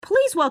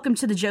Please welcome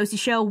to the Josie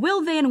Show,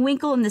 Wil Van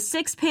Winkle and the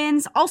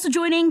Sixpins. Also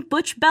joining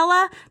Butch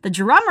Bella, the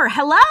drummer.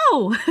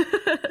 Hello!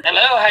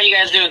 Hello, how you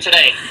guys doing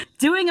today?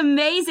 Doing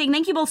amazing.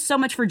 Thank you both so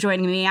much for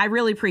joining me. I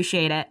really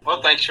appreciate it.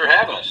 Well, thanks for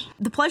having us.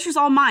 The pleasure's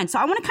all mine. So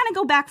I want to kind of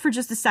go back for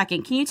just a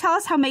second. Can you tell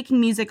us how making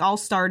music all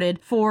started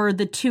for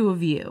the two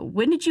of you?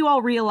 When did you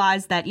all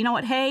realize that, you know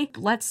what, hey,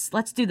 let's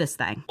do this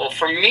thing? Well,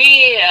 for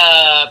me,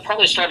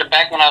 probably started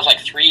back when I was like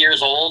 3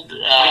 years old.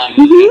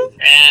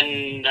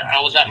 And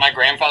I was at my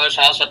grandfather's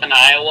house up in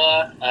Iowa.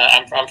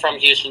 I'm from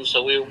Houston,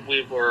 so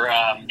we were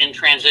in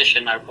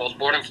transition. I was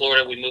born in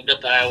Florida. We moved up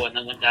to Iowa and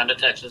then went down to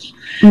Texas.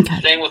 Okay.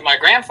 Staying with my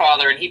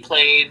grandfather, and he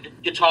played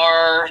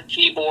guitar,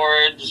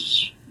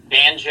 keyboards,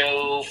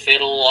 banjo,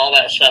 fiddle, all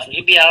that stuff. And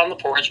he'd be out on the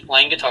porch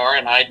playing guitar,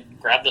 and I'd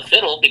grab the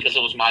fiddle because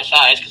it was my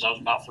size, because I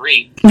was about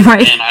 3.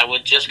 Right. And I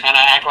would just kind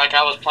of act like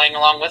I was playing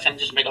along with him,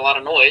 just make a lot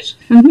of noise.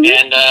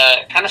 And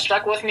kind of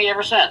stuck with me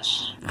ever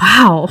since.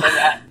 Wow.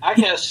 And I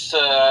guess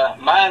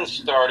mine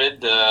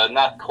started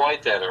not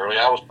quite that early.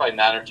 I was probably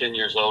 9 or 10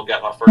 years old,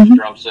 got my first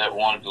drum set,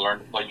 wanted to learn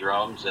to play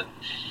drums, and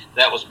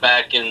that was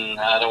back in,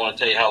 I don't want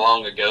to tell you how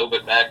long ago,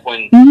 but back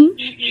when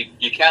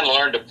you kind of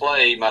learned to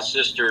play my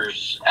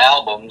sister's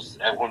albums,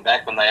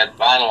 back when they had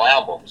vinyl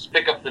albums.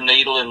 Pick up the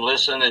needle and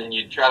listen, and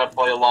you'd try to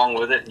play along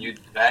with it, and you'd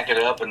back it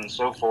up and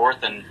so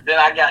forth. And then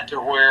I got to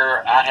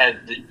where I had,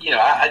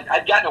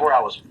 I'd gotten to where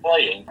I was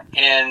playing.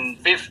 And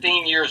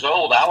 15 years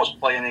old, I was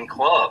playing in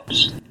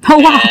clubs. Oh,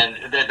 wow.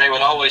 And they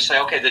would always say,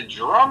 okay, the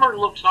drummer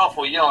looks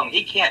awful young.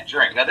 He can't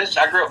drink. Now,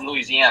 I grew up in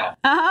Louisiana.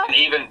 And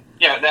even,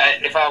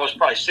 if I was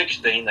probably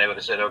 16, they would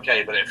have said,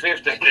 okay, but at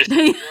 15, this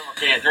drummer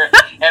can't drink.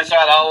 And so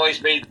I'd always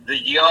be the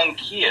young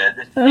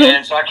kid.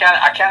 And so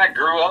I kind of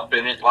grew up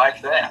in it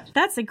like that.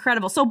 That's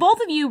incredible. So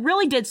both of you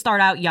really did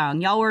start out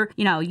young. Y'all were,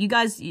 you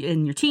guys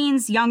in your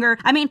teens, younger.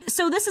 I mean,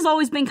 so this has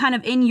always been kind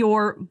of in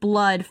your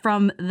blood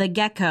from the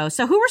get-go.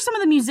 So who were some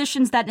of the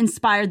musicians that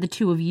inspired the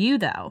two of you,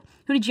 though?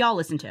 Who did y'all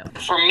listen to?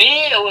 For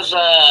me, it was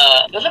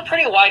a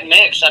pretty wide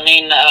mix. I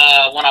mean,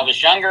 when I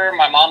was younger,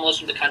 my mom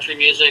listened to country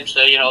music,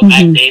 so,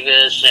 Mac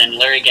Davis and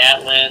Larry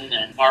Gatlin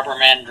and Barbara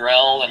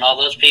Mandrell and all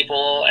those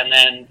people. And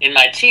then in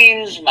my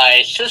teens,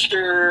 my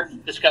sister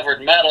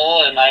discovered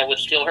metal, and I would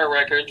steal her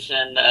records,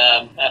 and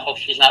I hope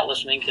she's not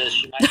listening because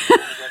she might be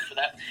regret for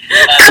that.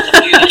 There's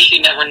a few that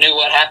she never knew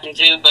what happened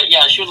to, but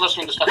yeah, she was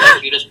listening to stuff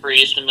like Judas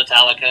Priest and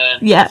Metallica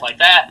and stuff like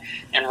that,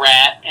 and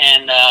Rat,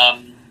 and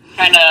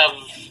kind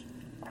of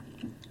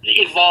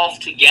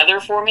evolved together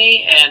for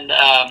me. And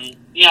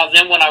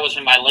then when I was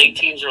in my late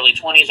teens, early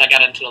 20s, I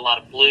got into a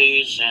lot of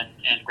blues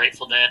and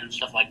Grateful Dead and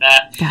stuff like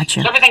that.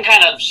 Gotcha. So everything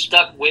kind of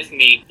stuck with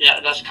me.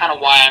 Yeah, that's kind of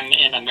why I'm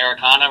in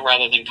Americana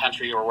rather than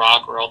country or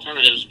rock or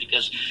alternatives,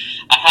 because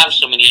I have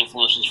so many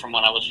influences from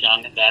when I was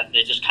young that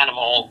they just kind of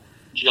all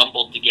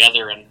jumbled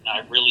together, and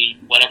I really,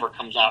 whatever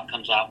comes out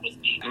with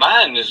me.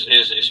 Mine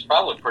is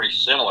probably pretty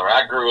similar.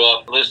 I grew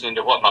up listening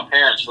to what my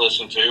parents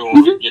listened to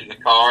when we would get in the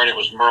car, and it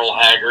was Merle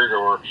Haggard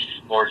or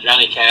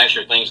Johnny Cash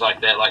or things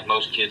like that, like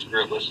most kids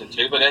grew up listening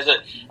to. But as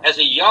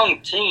a young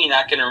teen,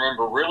 I can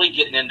remember really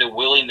getting into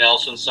Willie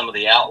Nelson, some of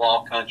the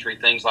outlaw country,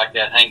 things like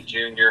that, Hank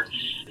Jr.,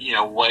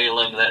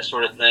 Waylon, that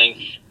sort of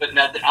thing. But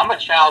now I'm a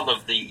child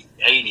of the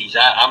 80s.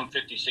 I'm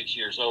 56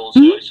 years old,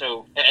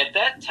 so at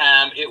that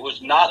time it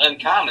was not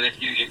uncommon.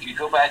 If you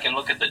go back and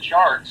look at the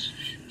charts,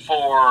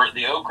 for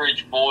the Oak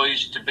Ridge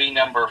Boys to be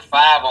number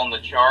 5 on the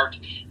chart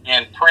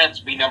and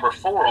Prince be number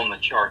 4 on the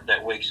chart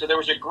that week. So there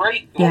was a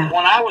great, when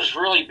I was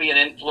really being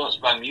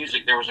influenced by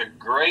music, there was a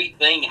great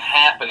thing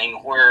happening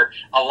where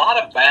a lot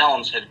of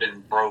bounds had been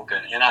broken.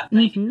 And I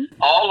think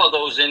all of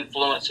those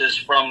influences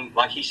from,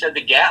 like he said,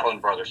 the Gatlin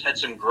brothers had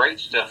some great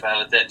stuff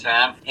out at that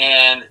time.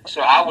 And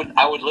so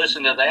I would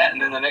listen to that,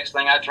 and then the next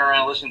thing I turn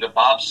around and listen to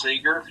Bob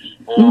Seger,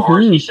 or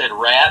as he said,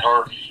 Rat,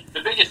 or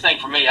the biggest thing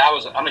for me,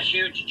 I'm a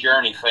huge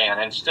Journey fan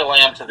and still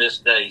am to this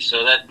day.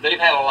 So that they've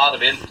had a lot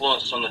of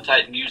influence on the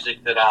type of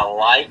music that I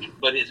like.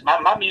 But it's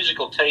my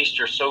musical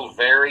tastes are so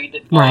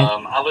varied. Right.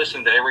 I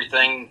listen to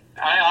everything.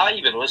 I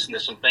even listen to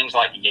some things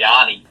like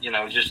Yanni,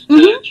 just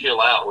to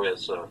chill out with.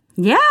 So.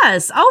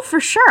 Yes. Oh, for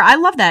sure. I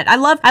love that. I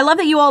love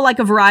that you all like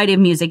a variety of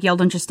music. Y'all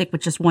don't just stick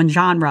with just one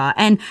genre.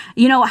 And,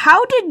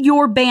 how did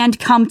your band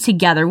come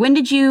together? When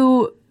did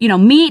you,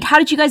 meet? How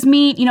did you guys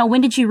meet?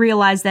 When did you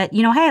realize that,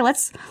 hey,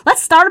 let's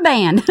start a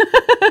band? Well,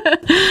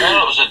 it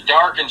was a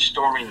dark and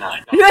stormy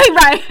night.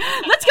 Right.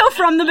 Let's go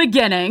from the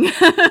beginning.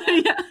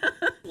 Yeah.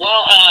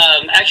 Well,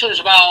 actually, it was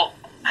about,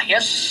 I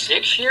guess,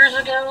 6 years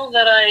ago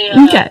that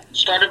I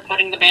started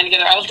putting the band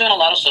together. I was doing a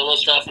lot of solo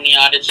stuff, and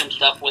I did some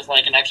stuff with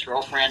like an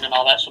ex-girlfriend and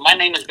all that. So my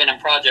name has been in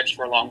projects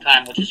for a long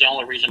time, which is the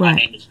only reason my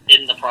name is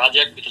in the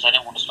project, because I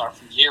didn't want to start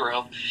from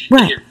zero.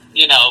 Right.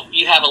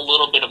 You have a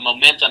little bit of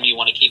momentum. You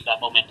want to keep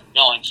that momentum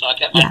going. So I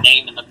kept my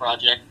name in the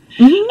project.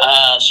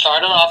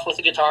 Started off with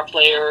a guitar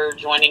player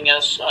joining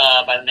us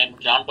by the name of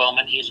John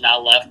Bowman. He's now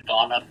left,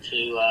 gone up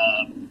to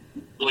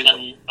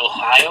in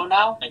Ohio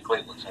now. In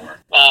Cleveland somewhere.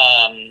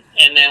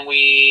 And then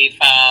we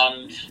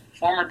found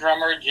former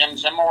drummer Jim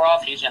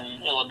Zimmeroff. He's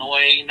in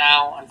Illinois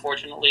now,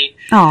 unfortunately.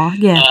 Oh,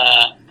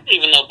 yeah.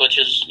 Even though Butch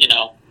is,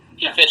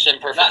 he fits in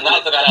perfectly.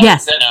 Not that I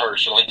Yes. that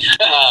personally.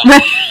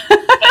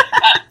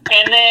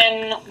 And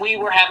then we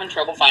were having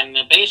trouble finding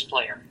a bass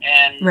player.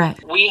 And Right.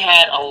 we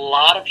had a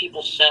lot of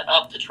people set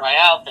up to try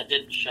out that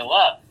didn't show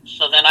up.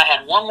 So then I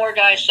had one more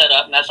guy set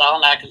up, and that's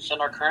Alan Atkinson,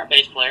 our current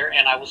bass player.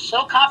 And I was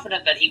so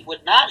confident that he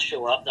would not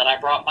show up that I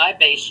brought my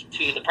bass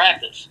to the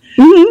practice.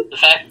 Mm-hmm. The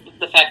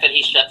fact that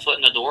he stepped foot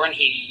in the door and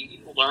he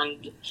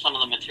learned some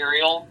of the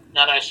material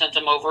that I sent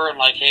him over and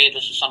like, hey,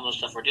 this is some of the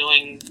stuff we're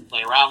doing.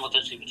 Play around with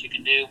it, see what you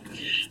can do.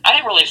 I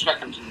didn't really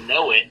expect him to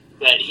know it,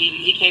 but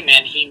he came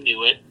in, he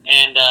knew it,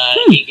 and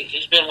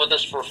he's been with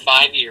us for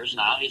 5 years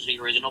now. He's the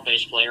original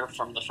bass player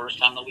from the first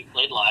time that we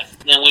played live.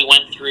 Then we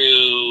went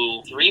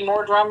through 3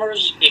 more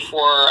drummers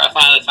before I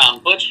finally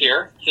found Butch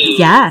here, who,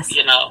 Yes.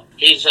 you know,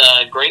 he's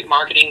a great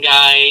marketing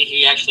guy.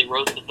 He actually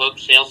wrote the book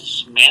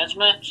Sales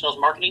Management for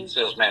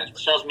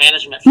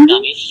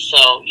Dummies.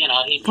 So, you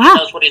know, he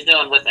knows what he's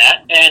doing with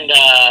that. And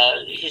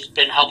he's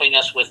been helping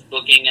us with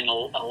booking and a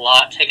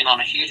lot, taking on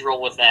a huge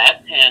role with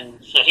that. And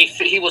so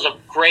he was a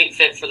great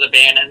fit for the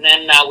band. And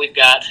then now we've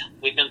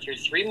been through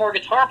 3 more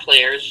guitar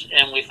players,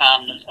 and we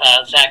found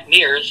Zach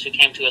Mears, who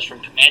came to us from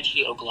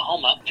Comanche,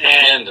 Oklahoma.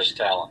 Tremendous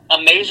talent.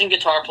 Amazing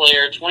guitar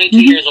player,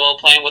 22 years old,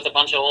 playing with a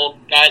bunch of old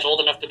guys old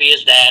enough to be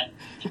his dad.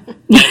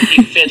 And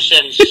he fits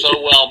in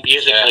so well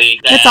musically.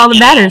 That's all that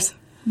matters.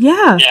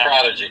 Yeah.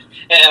 Prodigy.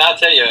 And I'll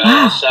tell you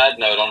a side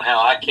note on how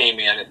I came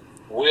in.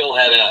 Will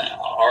had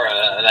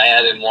an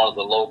ad in one of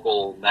the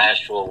local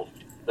Nashville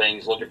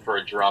things looking for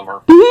a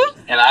drummer.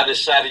 Mm-hmm. And I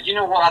decided, you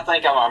know what, I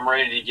think I'm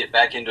ready to get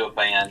back into a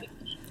band.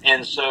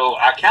 And so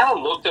I kind of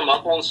looked them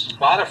up on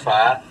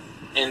Spotify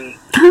and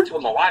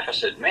told my wife, I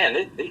said,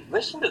 man,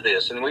 listen to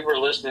this. And we were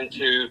listening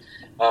to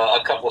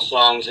a couple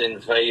songs,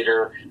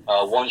 Invader,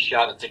 One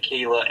Shot of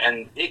Tequila.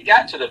 And it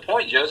got to the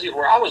point, Josie,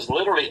 where I was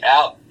literally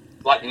out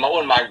like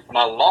mowing my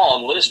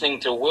lawn listening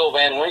to Wil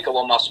Van Winkle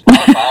on my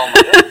Spotify on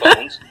my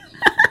headphones.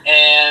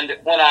 And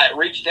when I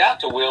reached out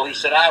to Will, he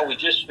said, we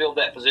just filled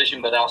that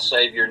position, but I'll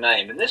save your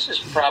name. And this is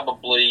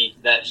probably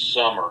that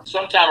summer.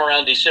 Sometime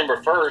around December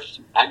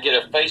 1st, I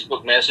get a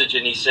Facebook message,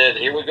 and he said,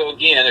 here we go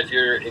again. If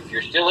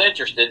you're still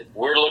interested,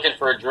 we're looking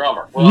for a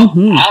drummer. Well,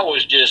 I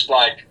was just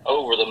like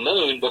over the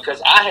moon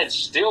because I had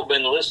still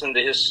been listening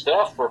to his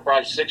stuff for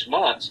probably 6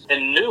 months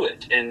and knew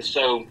it. And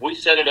so we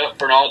set it up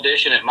for an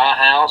audition at my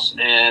house,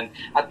 and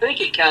I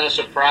think it kind of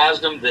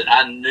surprised him that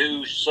I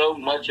knew so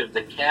much of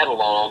the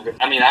catalog.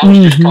 I mean, I was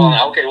just calling,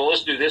 okay, well,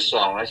 let's do this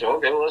song. I said,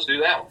 okay, well, let's do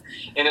that one.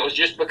 And it was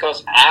just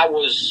because I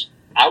was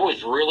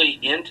really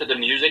into the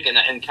music and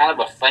kind of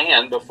a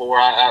fan before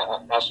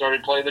I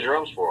started playing the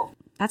drums for him.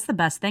 That's the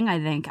best thing, I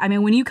think. I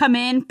mean, when you come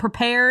in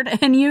prepared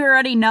and you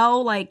already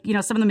know, like, you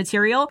know, some of the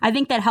material, I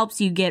think that helps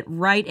you get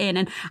right in.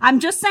 And I'm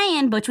just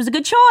saying, Butch was a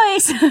good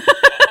choice.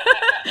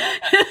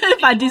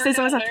 If I do say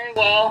so myself. Very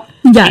well.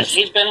 Yes.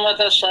 He's been with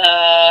us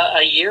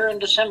a year in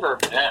December.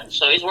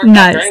 So he's worked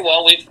out very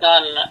well.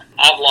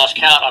 I've lost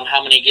count on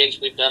how many gigs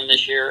we've done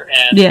this year.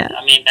 And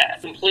I mean,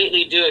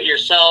 completely do it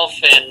yourself.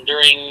 And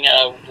during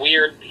a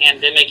weird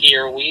pandemic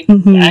year, we've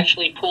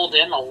actually pulled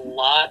in a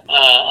lot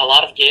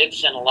of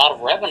gigs and a lot of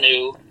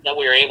revenue that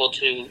we were able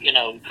to, you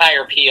know,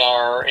 hire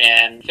PR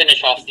and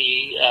finish off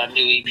the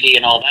new EP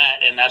and all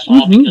that. And that's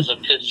all because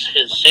of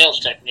his sales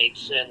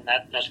techniques. And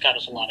that's got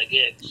us a lot of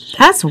gigs.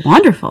 That's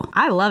wonderful.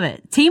 I love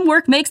it.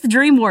 Teamwork makes the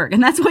dream work.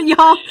 And that's what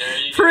y'all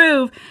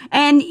prove.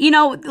 And, you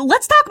know,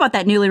 let's talk about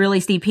that newly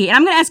released EP. And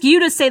I'm going to ask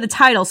you to say the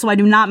title so I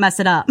do not mess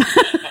it up.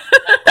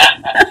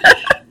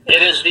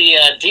 It is the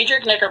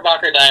Diedrich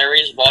Knickerbocker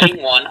Diaries,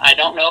 Volume 1. I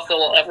don't know if there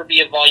will ever be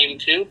a Volume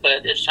 2,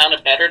 but it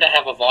sounded better to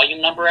have a volume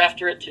number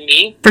after it to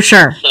me. For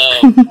sure. So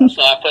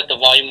I put the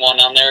Volume 1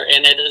 on there.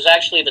 And it is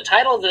actually, the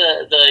title of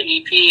the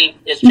EP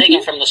is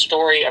taken from the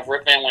story of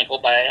Rip Van Winkle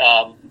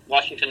by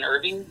Washington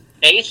Irving.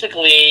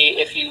 Basically,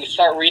 if you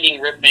start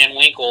reading Rip Van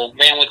Winkle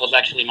is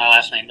actually my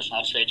last name, it's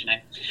not a stage name.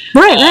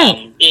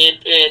 Right.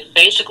 It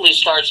basically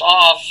starts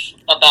off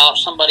about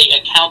somebody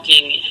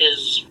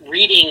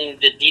reading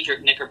the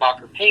Diedrich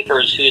Knickerbocker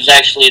papers, who's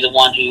actually the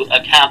one who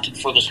accounted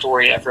for the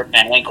story of Rip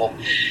Van Winkle.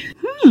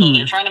 So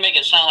they're trying to make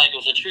it sound like it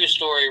was a true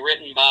story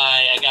written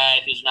by a guy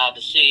who's now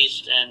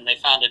deceased, and they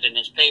found it in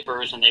his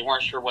papers, and they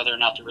weren't sure whether or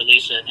not to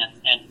release it.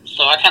 And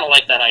so I kind of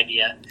like that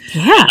idea.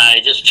 Yeah. And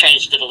I just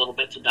changed it a little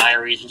bit to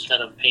diaries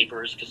instead of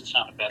papers because it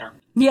sounded better.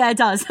 Yeah, it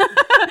does.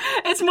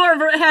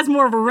 It has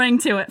more of a ring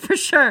to it, for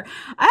sure.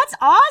 That's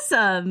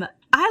awesome.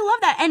 I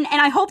love that. And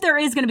I hope there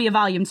is going to be a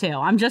volume 2.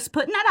 I'm just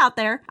putting that out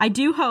there. I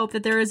do hope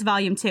that there is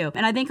volume 2.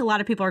 And I think a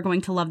lot of people are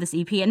going to love this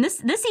EP. And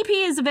this EP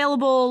is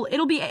available.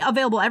 It'll be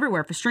available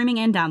everywhere for streaming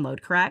and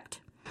download, correct?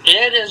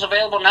 It is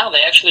available now.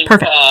 They actually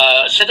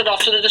sent it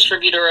off to the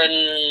distributor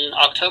in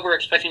October,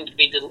 expecting to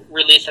be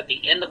released at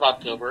the end of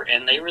October,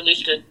 and they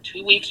released it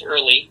 2 weeks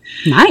early.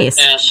 Nice.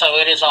 And so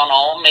it is on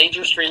all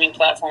major streaming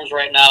platforms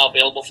right now,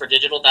 available for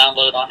digital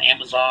download on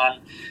Amazon.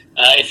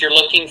 If you're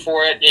looking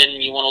for it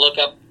and you want to look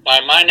up by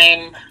my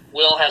name,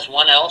 Will has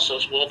 1 L, so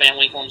it's Wil Van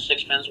Winkle and the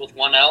Sixpins with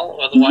 1 L.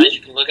 Otherwise,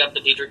 you can look up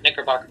the Diedrich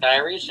Knickerbocker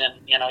Diaries, and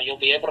you'll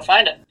be able to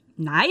find it.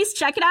 Nice.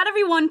 Check it out,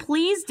 everyone.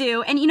 Please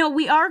do. And,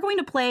 we are going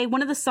to play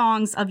one of the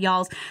songs of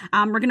y'all's.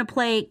 We're going to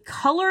play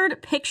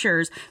Colored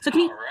Pictures. So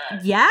can you...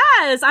 Right.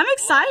 Yes, I'm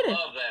excited.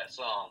 Love that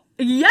song.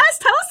 Yes,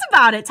 tell us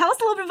about it. Tell us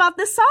a little bit about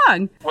this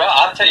song. Well,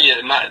 I'll tell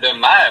you,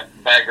 my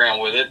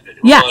background with it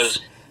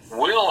was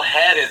Will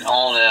had it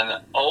on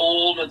an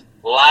old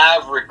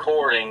live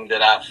recording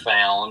that I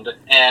found,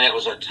 and it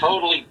was a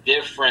totally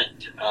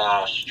different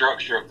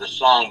structure of the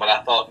song, but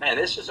I thought, man,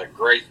 this is a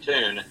great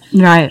tune.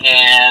 Right.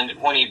 And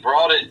when he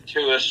brought it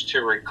to us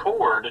to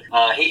record,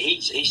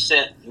 he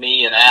sent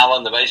me and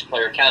Alan, the bass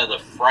player, kind of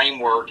the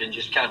framework and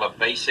just kind of a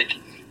basic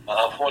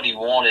of what he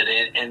wanted.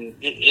 And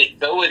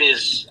though it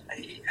is,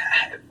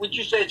 would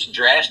you say it's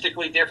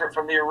drastically different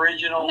from the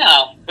original?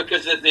 No.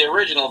 Because the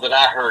original that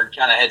I heard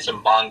kind of had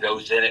some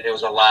bongos in it. It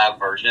was a live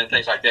version and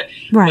things like that.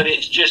 Right. But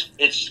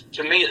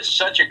to me, it's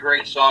such a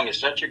great song. It's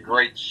such a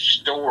great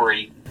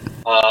story.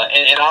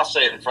 And I'll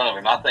say it in front of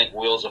him. I think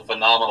Will's a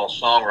phenomenal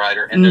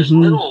songwriter. And there's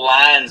little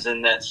lines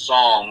in that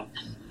song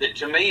that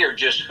to me are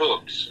just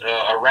hooks.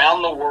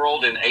 Around the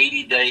world in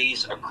 80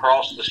 days,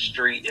 across the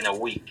street in a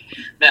week.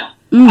 Now,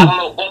 I don't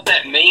know what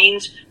that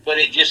means, but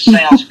it just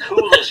sounds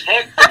cool as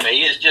heck to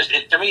me.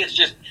 To me,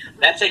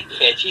 that's a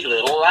catchy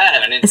little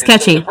line. And it's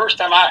catchy. So the first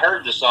time I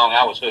heard the song,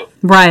 I was hooked.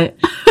 Right.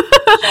 So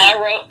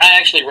I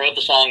actually wrote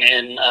the song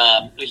in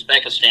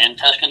Uzbekistan,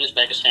 Tashkent,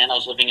 Uzbekistan. I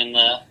was living in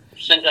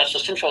that's the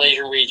Central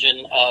Asian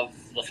region of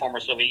the former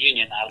Soviet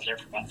Union. I was there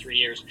for about 3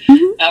 years.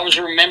 I was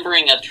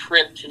remembering a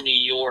trip to New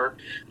York,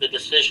 the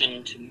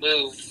decision to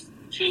move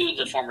to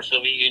the former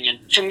Soviet Union.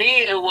 To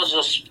me, it was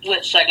a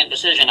split-second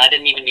decision. I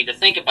didn't even need to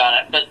think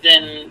about it. But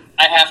then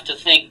I have to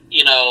think,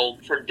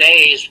 for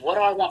days, what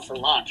do I want for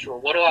lunch? Or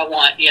what do I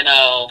want,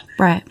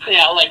 Right.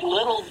 like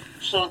little...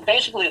 So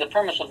basically the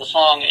premise of the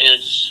song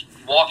is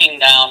walking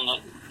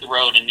down the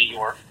road in New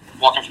York,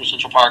 walking from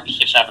Central Park to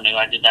 6th Avenue.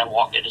 I did that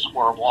walk. It is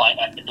horrible. I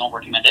don't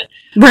recommend it.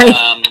 Right.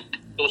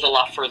 It was a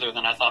lot further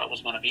than I thought it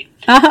was going to be.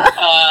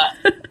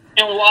 Uh-huh.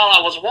 And while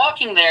I was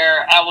walking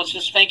there, I was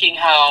just thinking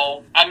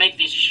how I make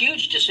these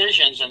huge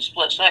decisions in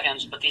split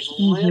seconds, but these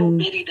little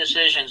bitty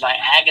decisions I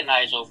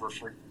agonize over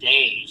for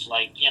days.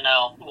 Like,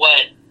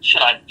 what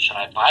should I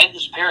buy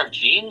this pair of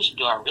jeans?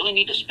 Do I really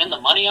need to spend the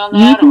money on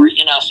that? Or,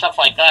 stuff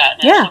like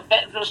that. And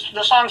so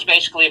the song's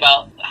basically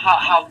about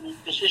how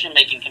decision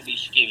making can be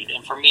skewed.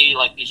 And for me,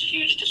 like these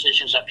huge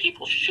decisions that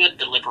people should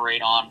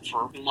deliberate on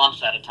for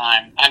months at a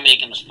time, I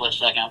make in a split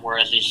second,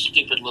 whereas these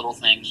stupid little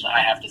things I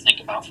have to think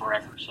about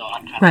forever. So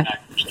I'm kind of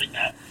backwards like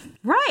that.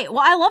 Right. Well,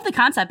 I love the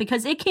concept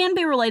because it can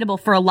be relatable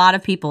for a lot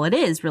of people. It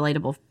is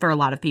relatable for a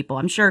lot of people.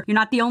 I'm sure you're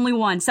not the only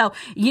one. So,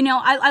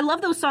 I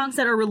love those songs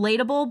that are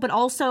relatable, but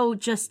also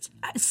just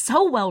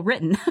so well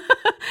written,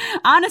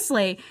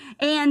 honestly.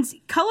 And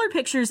Colored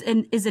Pictures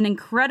is an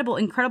incredible,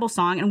 incredible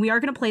song. And we are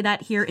going to play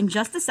that here in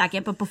just a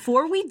second. But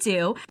before we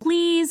do,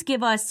 please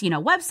give us,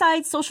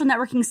 websites, social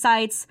networking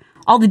sites,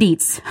 all the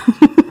deets.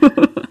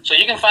 So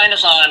you can find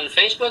us on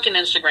Facebook and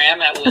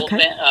Instagram at Wil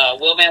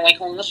Van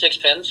Winkle and the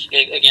Sixpins.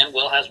 Again,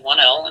 Will has one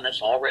L, and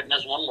it's all written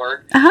as one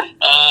word.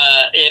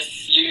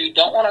 If you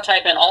don't want to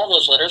type in all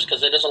those letters,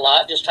 because it is a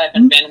lot, just type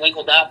in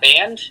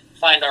vanwinkle.band.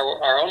 Find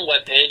our own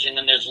webpage, and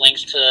then there's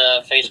links to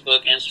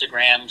Facebook,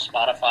 Instagram,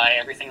 Spotify,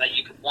 everything that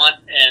you could want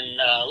and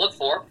look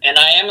for. And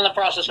I am in the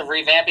process of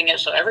revamping it,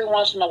 so every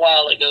once in a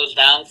while it goes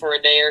down for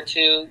a day or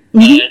two.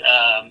 But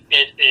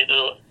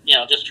it'll,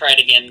 just try it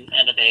again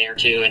in a day or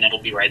two, and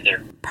it'll be right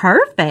there.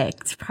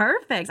 Perfect.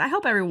 I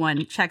hope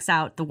everyone checks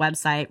out the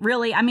website.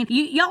 Really, I mean,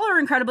 y'all are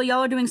incredible. Y'all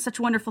are doing such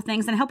wonderful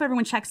things, and I hope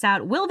everyone checks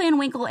out Wil Van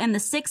Winkle and the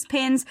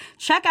Sixpins.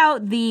 Check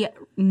out the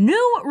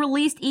new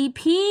released EP,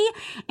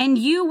 and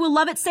you will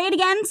love it. Say it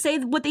again. Say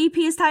what the EP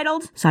is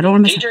titled. So I don't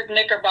want to miss Diedrich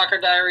Knickerbocker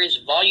Diaries,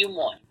 Volume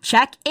 1.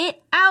 Check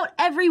it out,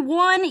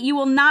 everyone. You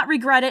will not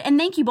regret it. And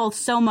thank you both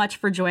so much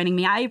for joining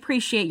me. I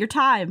appreciate your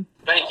time.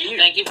 Thank you.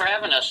 Thank you for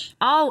having us.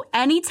 Oh,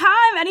 anytime.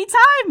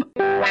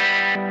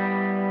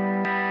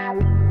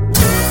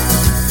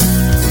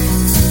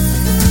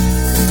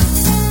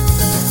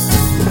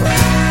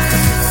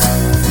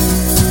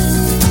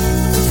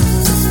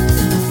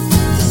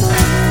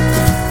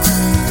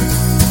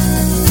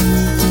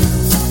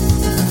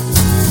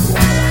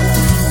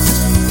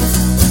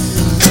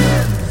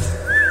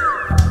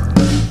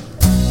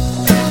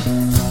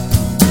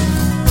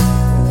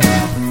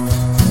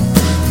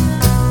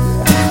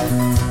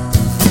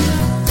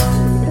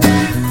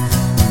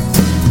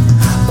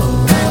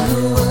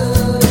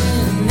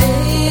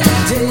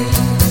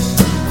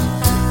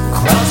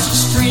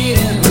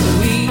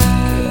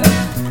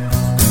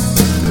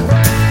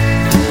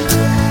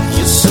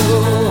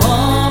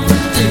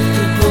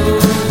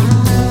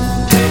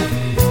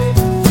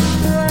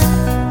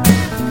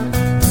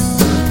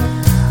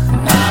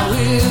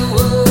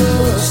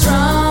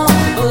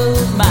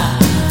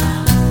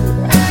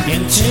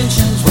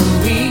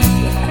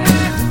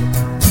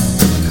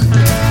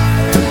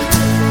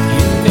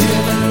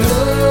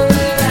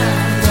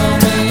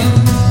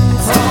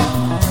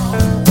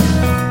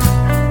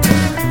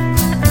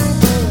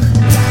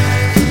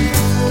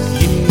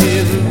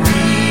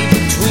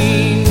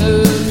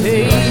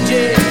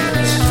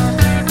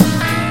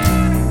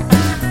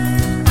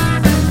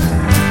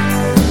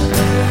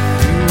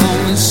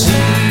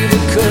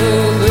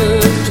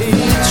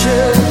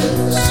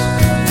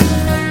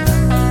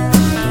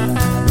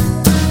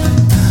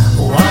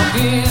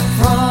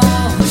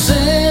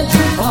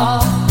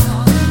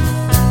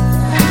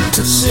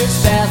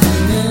 Sixth Avenue.